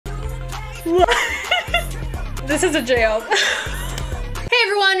This is a jam. Hey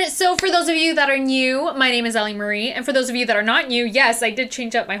everyone, so for those of you that are new, my name is EliMarie, and for those of you that are not new, yes, I did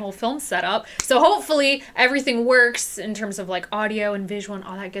change up my whole film setup, so hopefully everything works in terms of like audio and visual and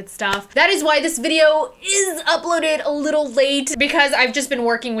all that good stuff. That is why this video is uploaded a little late, because I've just been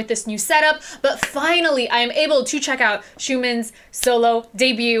working with this new setup, but finally I am able to check out XIUMIN's solo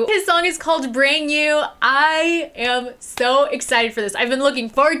debut. His song is called Brand New. I am so excited for this. I've been looking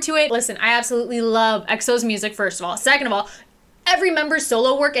forward to it. Listen, I absolutely love EXO's music, first of all. Second of all, every member's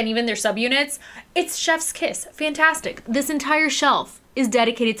solo work and even their subunits, it's chef's kiss. Fantastic. This entire shelf is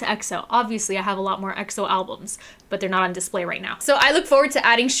dedicated to EXO. Obviously, I have a lot more EXO albums, but they're not on display right now. So I look forward to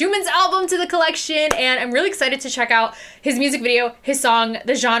adding XIUMIN's album to the collection, and I'm really excited to check out his music video, his song,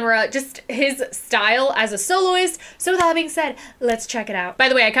 the genre, just his style as a soloist. So with that being said, let's check it out. By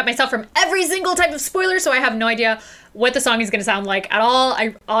the way, I cut myself from every single type of spoiler, so I have no idea what the song is gonna sound like at all.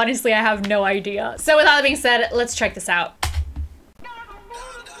 I have no idea. So with that being said, let's check this out.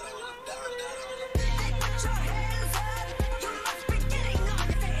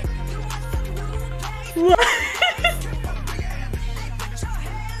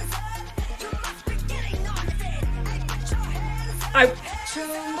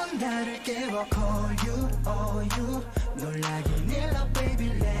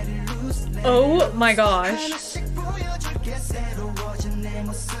 Oh my gosh.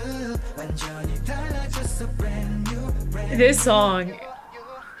 This song.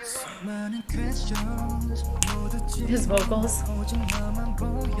 His vocals.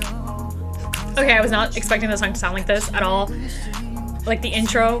 Okay, I was not expecting the song to sound like this at all. Like the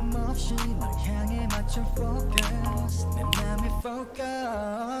intro.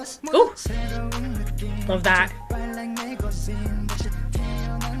 Ooh! Love that.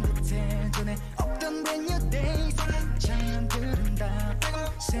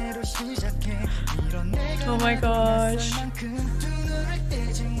 Oh my gosh.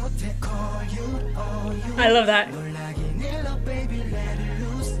 I love that.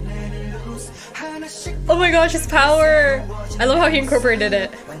 Oh my gosh, his power! I love how he incorporated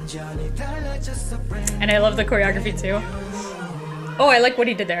it. And I love the choreography too. Oh, I like what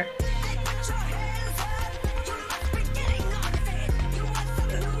he did there.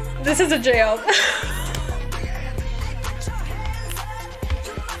 This is a jam.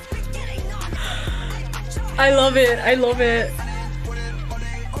 I love it. I love it.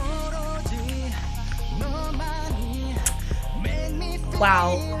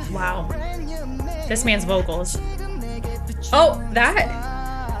 Wow. Wow. This man's vocals. Oh, that.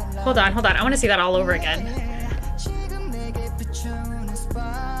 Hold on, hold on. I want to see that all over again.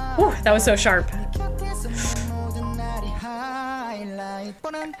 Whew, that was so sharp.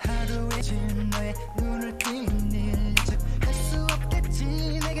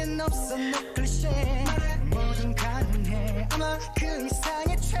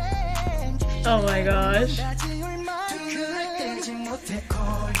 Oh my gosh.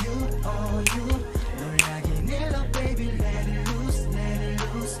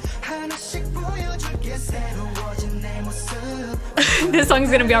 This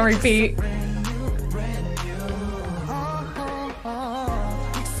song's gonna be on repeat.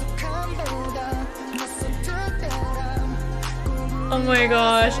 Oh my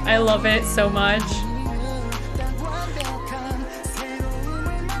gosh, I love it so much.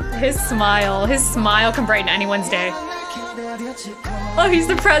 His smile can brighten anyone's day. Oh, he's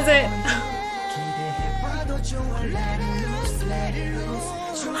the present.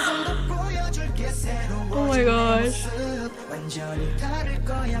 Oh my gosh.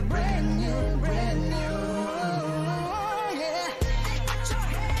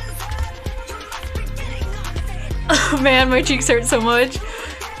 Oh man, my cheeks hurt so much.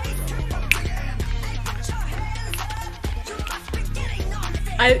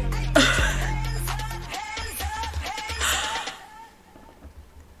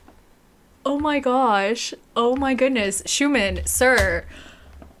 Oh my gosh. Oh my goodness. XIUMIN, sir.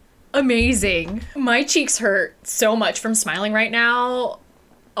 Amazing. My cheeks hurt so much from smiling right now.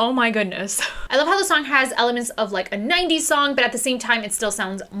 Oh my goodness. I love how the song has elements of like a 90s song, but at the same time, it still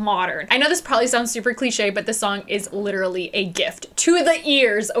sounds modern. I know this probably sounds super cliche, but this song is literally a gift to the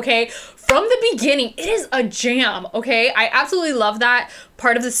ears, okay? From the beginning, it is a jam, okay? I absolutely love that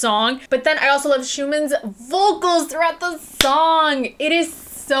part of the song, but then I also love XIUMIN's vocals throughout the song. It is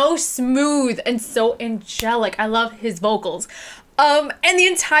so smooth and so angelic. I love his vocals. And the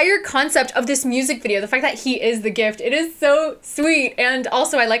entire concept of this music video, the fact that he is the gift, it is so sweet. And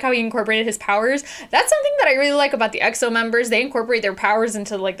also I like how he incorporated his powers. That's something that I really like about the EXO members. They incorporate their powers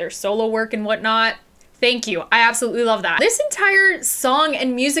into like their solo work and whatnot. Thank you. I absolutely love that. This entire song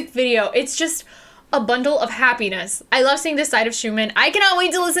and music video, it's just a bundle of happiness. I love seeing this side of Xiumin. I cannot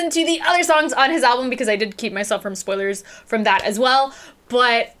wait to listen to the other songs on his album because I did keep myself from spoilers from that as well.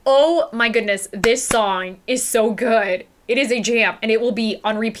 But oh my goodness, this song is so good. It is a jam and it will be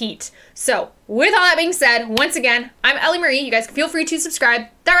on repeat. So with all that being said, once again, I'm EliMarie. You guys feel free to subscribe.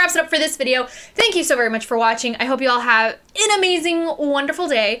 That wraps it up for this video. Thank you so very much for watching. I hope you all have an amazing, wonderful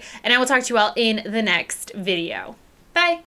day, and I will talk to you all in the next video. Bye.